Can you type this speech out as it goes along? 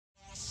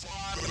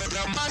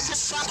How's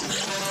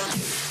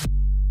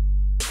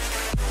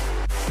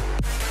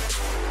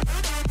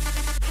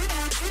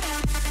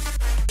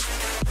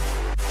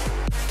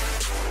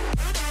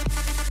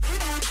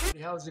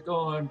it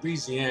going,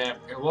 Breezy Amp?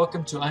 And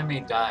welcome to I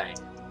May Die.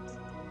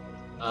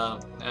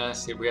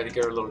 Let's see, we gotta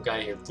get our little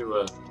guy here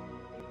through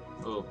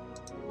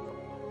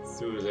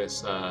through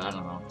this, I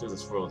don't know, through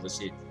this world. Let's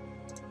see.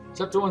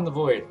 Chapter 1, The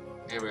Void.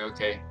 Here we go,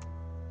 okay.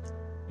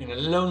 In a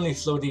lonely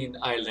floating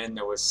island,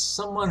 there was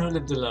someone who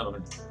lived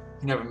alone.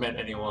 He never met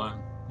anyone.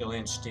 The only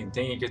interesting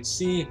thing he could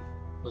see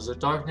was the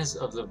darkness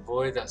of the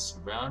void that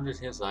surrounded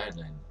his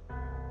island.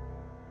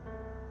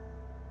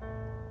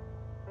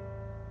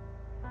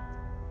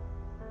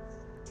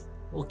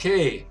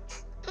 Okay.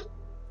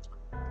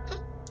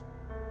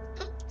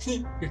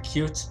 You're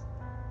cute.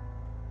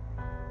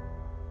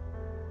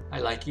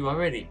 I like you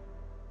already.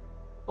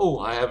 Oh,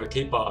 I have a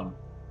cape on.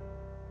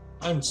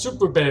 I'm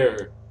Super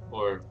Bear.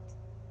 Or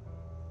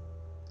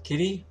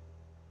Kitty?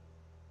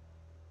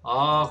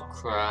 Oh,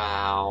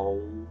 Crowd.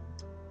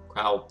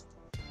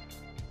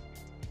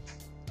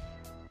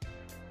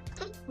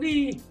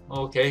 Whee!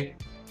 Okay.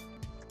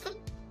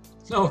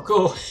 No,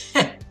 cool.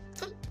 Oh,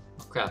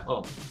 crap.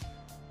 Oh.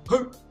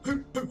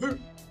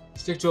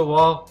 Stick to a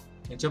wall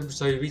and jump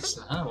until you reach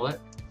the... Huh?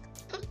 What?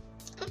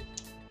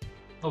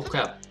 Oh,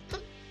 crap.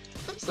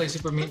 It's like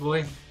Super Meat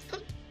Boy.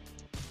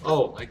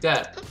 Oh, like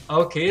that.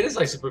 Okay, it is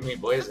like Super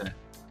Meat Boy, isn't it?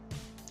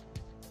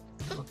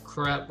 Oh,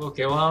 crap.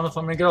 Okay, well, I don't know if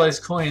I'm gonna get all these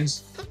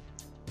coins.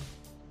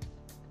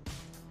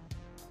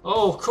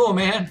 Oh, cool,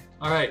 man.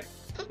 Alright.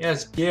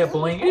 Yes, yeah,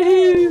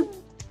 boing.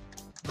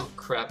 Oh,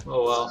 crap.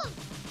 Oh, well.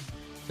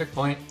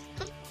 Checkpoint.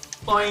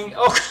 Boing.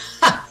 Oh,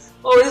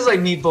 oh, it is like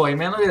Meat Boy,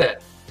 man. Look at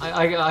that.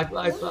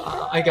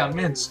 I got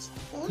minced.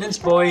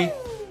 Minced boy.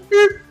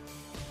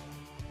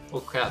 Oh,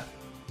 crap.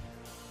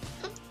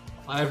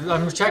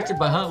 I'm attracted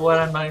by what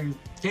I'm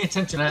paying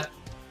attention at.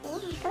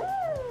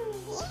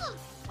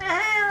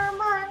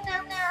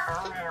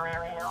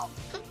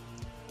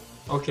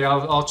 Okay,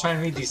 I'll try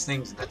and read these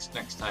things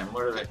next time.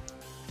 What are they?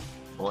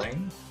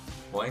 Boing,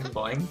 boing,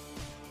 boing.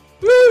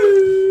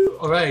 Woo!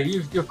 All right,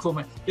 you're cool,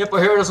 man. Yep,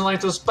 our hero doesn't like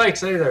those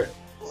spikes either.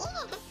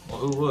 Well,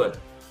 who would?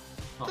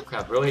 Oh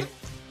crap! Really?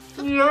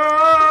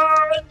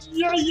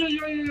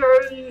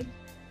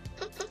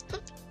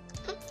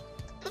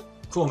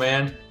 Cool,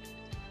 man.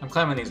 I'm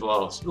climbing these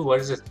walls. Ooh,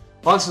 what is this?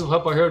 Boxes will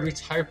help our hero reach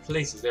higher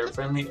places. They're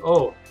friendly.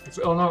 Oh,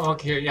 oh no.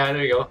 Okay, yeah,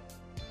 there you go.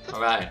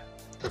 All right,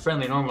 they're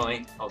friendly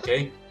normally.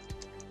 Okay.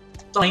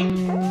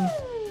 Boing,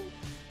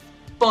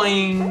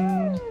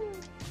 boing.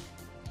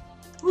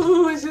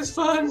 Woohoo! Is this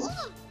fun?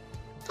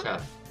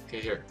 Crap. Okay,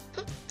 here.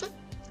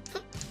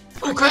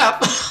 Oh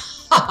crap!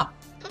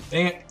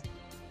 Dang it.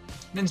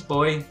 Mince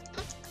boy.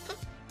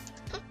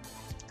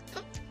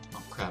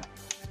 Oh crap.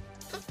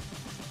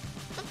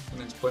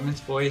 Mince boy, mince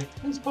boy,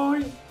 mince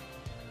boy.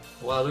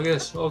 Wow, look at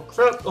this. Oh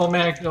crap. Oh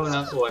man, no,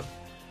 not boy.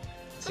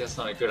 See, that's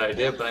not a good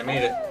idea, but I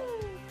made it.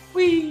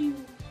 Whee!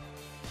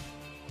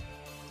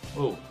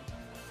 Oh.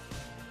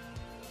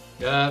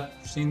 Yeah,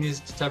 seen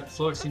these type of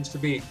floor seems to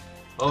be.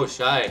 Oh,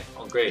 shy.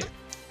 Oh, great.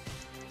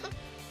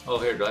 Oh,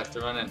 here, do I have to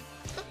run in?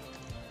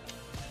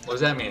 What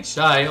does that mean?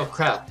 Shy? Oh,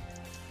 crap.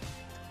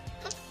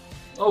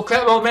 Oh,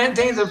 crap. Oh, man,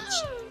 dang, what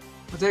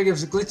the heck, it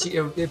was glitchy.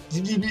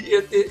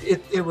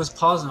 It was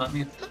pausing on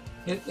me.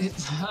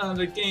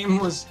 The game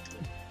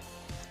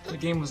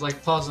was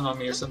like pausing on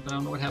me or something. I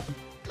don't know what happened.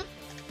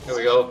 There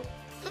we go.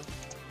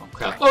 Oh,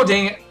 crap. Oh,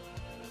 dang it.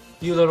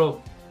 You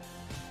little...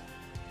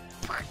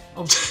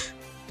 Oh,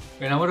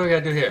 okay, now what do I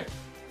gotta do here?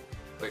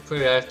 Like,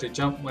 clearly I have to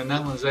jump when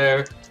that one's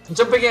there. And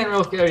jump again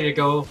real quick. There you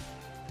go.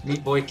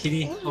 Meat boy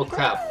kitty. Oh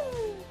crap.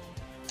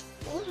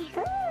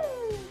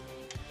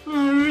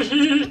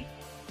 I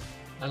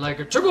like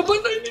a triple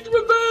button. I need to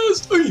run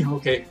fast.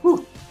 Okay.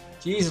 Whew.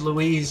 Jeez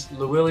Louise.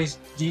 Louise.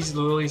 Jeez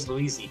Louise.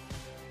 Louise.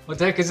 What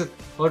the heck is it?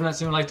 Oh, not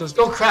seeming like those.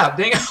 Oh crap.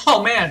 Dang it.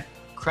 Oh man.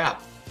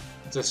 Crap.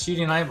 It's a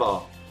shooting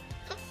eyeball.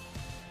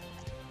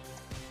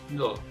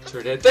 Little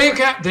turd head. Dang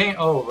crap. Dang.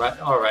 Oh, right.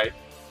 Alright.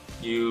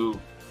 You...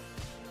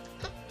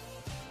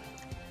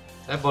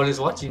 That boy is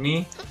watching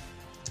me.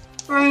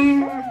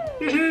 Oh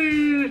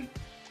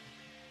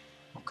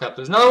crap,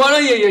 there's another one. Oh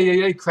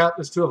yeah, crap,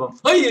 there's two of them.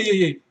 Oh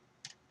yeah.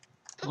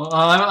 Well,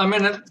 I'm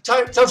in a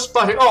tough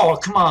spot here. Oh,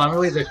 come on,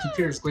 really, the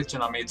computer's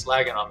glitching on me. It's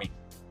lagging on me.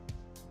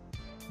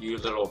 You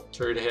little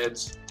turd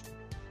heads.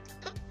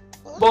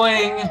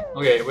 Boing!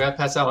 Okay, we gotta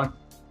pass that one.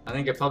 I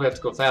think I probably have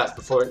to go fast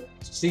before it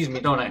sees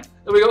me, don't I?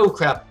 There we go. Oh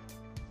crap.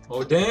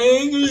 Oh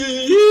dang!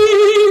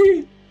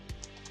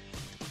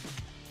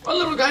 Oh,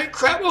 little guy,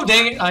 crap! Oh,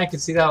 dang it! I can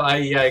see that.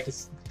 I can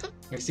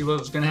see what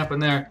was gonna happen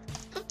there.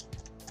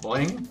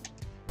 Boing.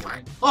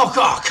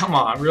 Oh, come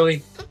on,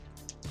 really?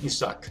 You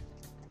suck.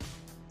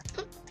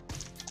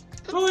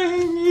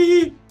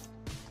 Boing.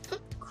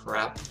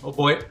 Crap! Oh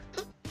boy!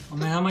 Oh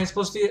man, how am I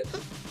supposed to get?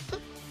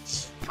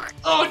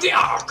 Oh,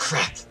 oh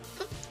crap!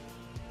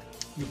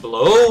 You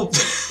blow!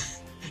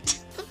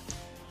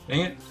 Dang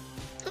it!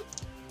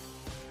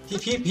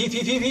 Heep, heep, heep,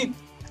 heep, heep, heep,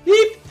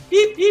 heep,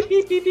 heep, heep,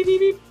 heep, heep, heep,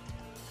 heep.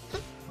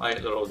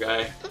 Alright, little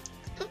guy.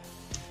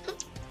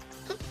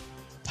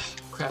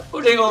 crap.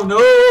 Oh dang, oh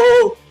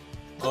no!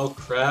 Oh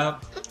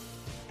crap.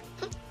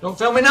 Don't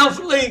fail me now,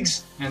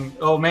 legs! And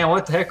oh man,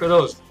 what the heck are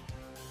those?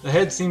 The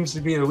head seems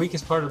to be the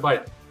weakest part of the body.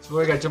 So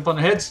I gotta jump on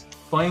the heads?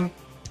 Boing.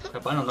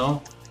 Crap, I don't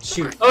know.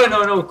 Shoot. Oh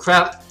no, no,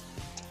 crap.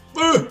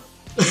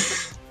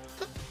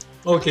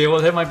 Okay, well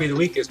that might be the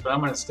weakest, but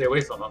I'm gonna stay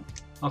away from them.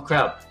 Oh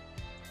crap.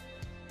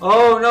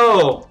 Oh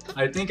no!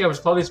 I think I was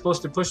probably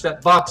supposed to push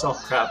that box. Oh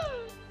crap.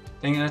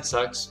 Dang it, that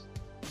sucks.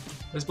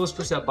 I was supposed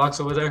to push that box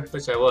over there,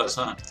 which I was,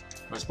 huh?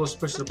 I was supposed to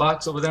push the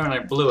box over there and I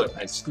blew it.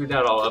 I screwed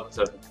that all up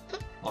to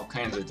all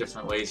kinds of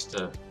different ways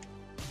to...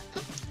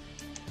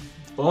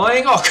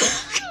 Boing! Oh,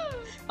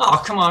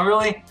 oh, come on,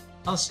 really?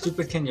 How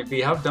stupid can you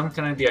be? How dumb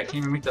can I be? I can't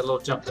even make that little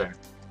jump there.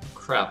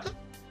 Crap.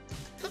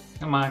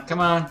 Come on, come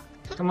on.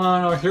 Come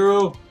on, our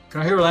hero.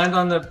 Can our hero land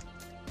on the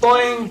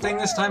boing thing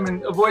this time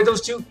and avoid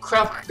those two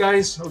crap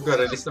guys? Oh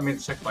good, at least I made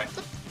the checkpoint.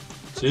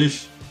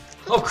 Sheesh.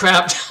 Oh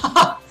crap.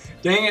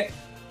 Dang it.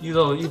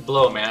 You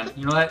blow, man.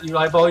 You know that? You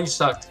eyeball, you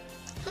suck.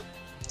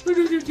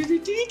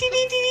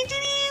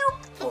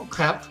 Oh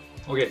crap.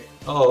 Okay.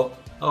 Oh,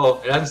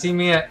 it hasn't seen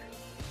me yet.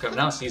 Crap,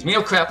 now it sees me.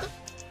 Oh crap.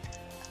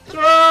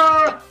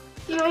 Oh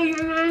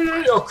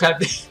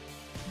crap.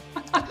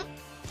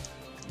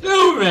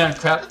 Oh man,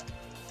 crap.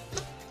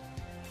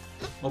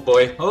 Oh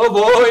boy. Oh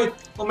boy.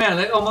 Oh man,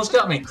 that almost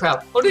got me.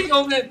 Crap. Oh dang,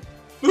 oh man.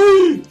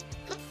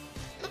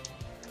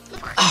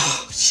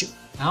 Oh shoot.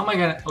 How am I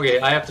gonna... Okay,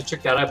 I have to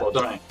trick that eyeball,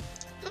 don't I?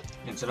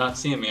 Into not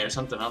seeing me or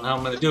something. I don't know how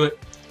I'm gonna do it.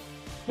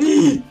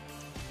 Okay,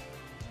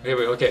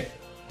 wait, okay.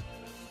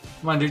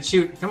 Come on, dude,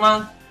 shoot. Come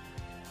on.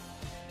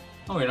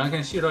 Oh, you're not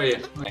gonna shoot, are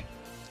you? Okay.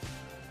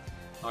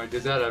 Oh, I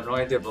did that. I have no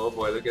idea, but oh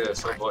boy, look at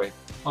this. Oh boy.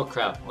 Oh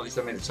crap. Well, at least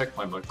I made a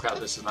checkpoint, but crap,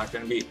 this is not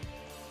gonna be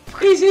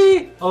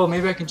easy. Oh,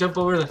 maybe I can jump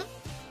over the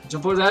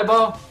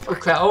eyeball. Oh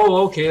crap.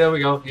 Oh, okay, there we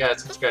go. Yeah,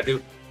 that's what you gotta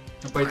do.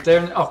 Jump right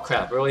there. And, oh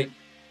crap, really?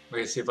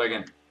 Okay, see if I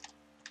can.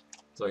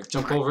 So like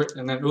jump over it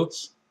and then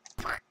oops.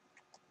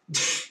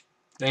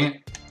 Dang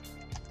it.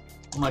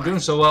 Am I doing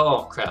so well?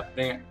 Oh crap,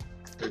 dang it.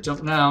 Gotta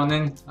jump now and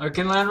then I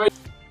can land right.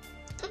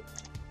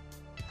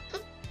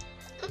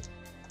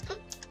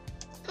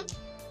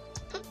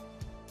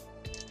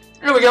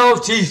 There we go,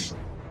 teeth.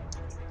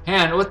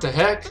 Hand, what the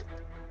heck?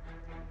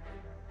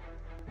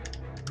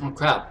 Oh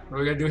crap, what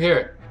do we gotta do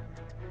here?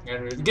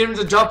 Get him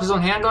to drop his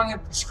own hand on him?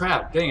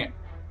 Crap, dang it.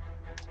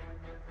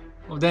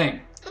 Oh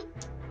dang.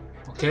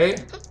 Okay.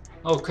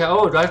 Oh crap,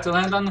 oh, do I have to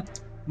land on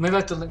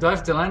maybe do I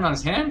have to land on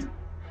his hand?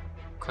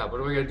 Crap, what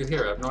do I gotta do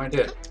here? I have no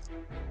idea.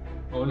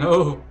 Oh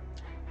no.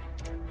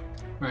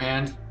 Your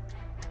hand.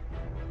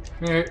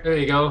 Here, there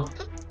you go.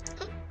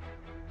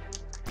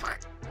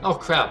 Oh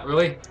crap,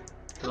 really?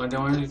 No idea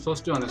what I'm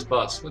supposed to do on this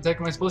bus. What the heck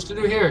am I supposed to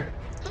do here?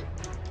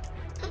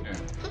 Here.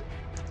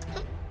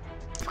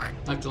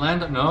 I have to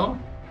land on... No?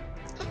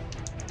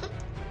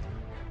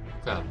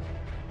 Crap.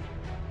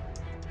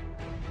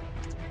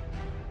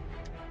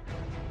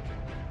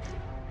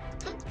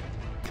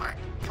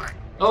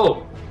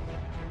 Oh!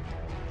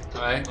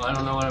 Alright, well I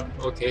don't know what I'm...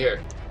 Okay,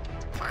 here.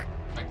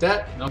 Like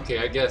that? Okay,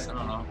 I guess. I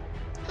don't know.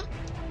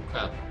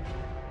 Crap.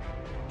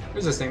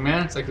 Where's this thing,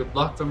 man? It's like a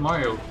block from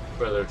Mario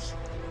Brothers.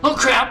 Oh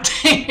crap!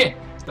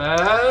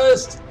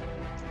 Fast!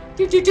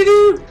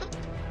 Do-do-do-do!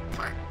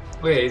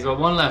 Okay, he's got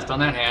one left on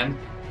that hand.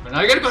 But now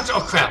I gotta go after...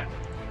 Oh crap!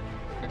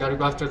 I gotta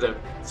go after the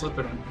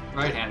flipping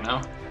right hand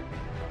now.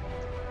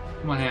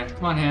 Come on, hand.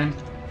 Come on, hand.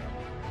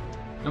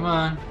 Come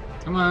on.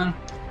 Come on.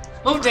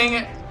 Oh, dang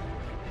it!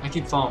 I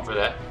keep falling for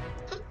that.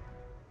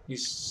 You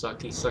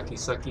sucky, sucky,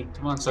 sucky.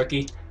 Come on,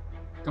 sucky.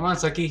 Come on,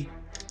 sucky.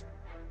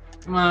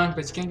 Come on,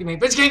 but you can't get me.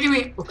 But you can't get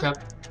me! Oh crap.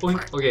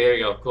 Boink. Okay, there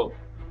you go. Cool.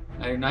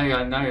 Now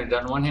you're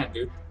down to one hand,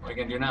 dude. What are you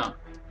gonna do now?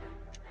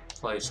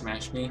 Probably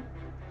smash me.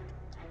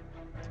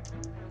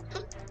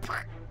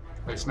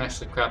 Probably smash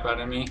the crap out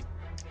of me.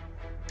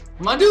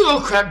 Come on, dude! Oh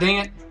crap, dang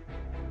it!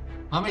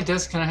 How many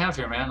deaths can I have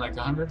here, man? Like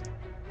 100?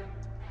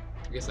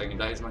 I guess I can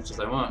die as much as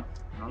I want.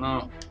 I don't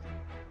know.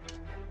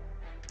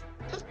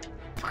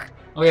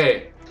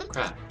 Okay.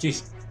 Crap.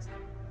 Jeez.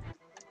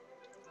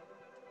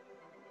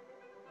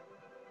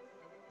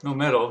 No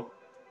medal.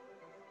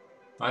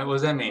 Alright, what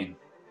does that mean?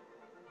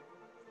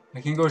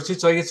 I can go to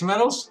so I get some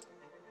medals?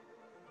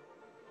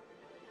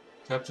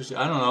 Chapter 2.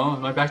 I don't know.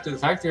 Am I back to the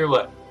factory or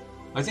what?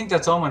 I think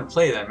that's all I'm going to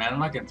play then, man. I'm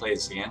not going to play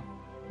this again.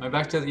 Am I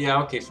back to the...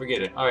 Yeah, okay,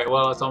 forget it. Alright,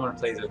 well, that's all I'm going to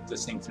play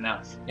this thing for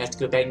now. You have to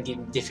go back and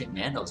get different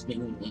medals.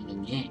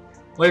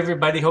 Well,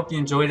 everybody, hope you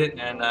enjoyed it,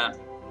 and, I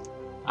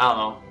don't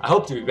know. I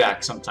hope to be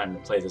back sometime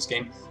to play this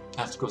game.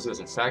 I have to go through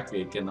the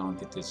factory again, though, and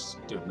get this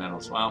stupid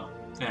medals. Well,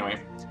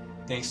 anyway,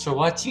 thanks for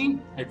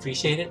watching. I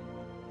appreciate it,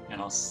 and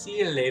I'll see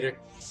you later.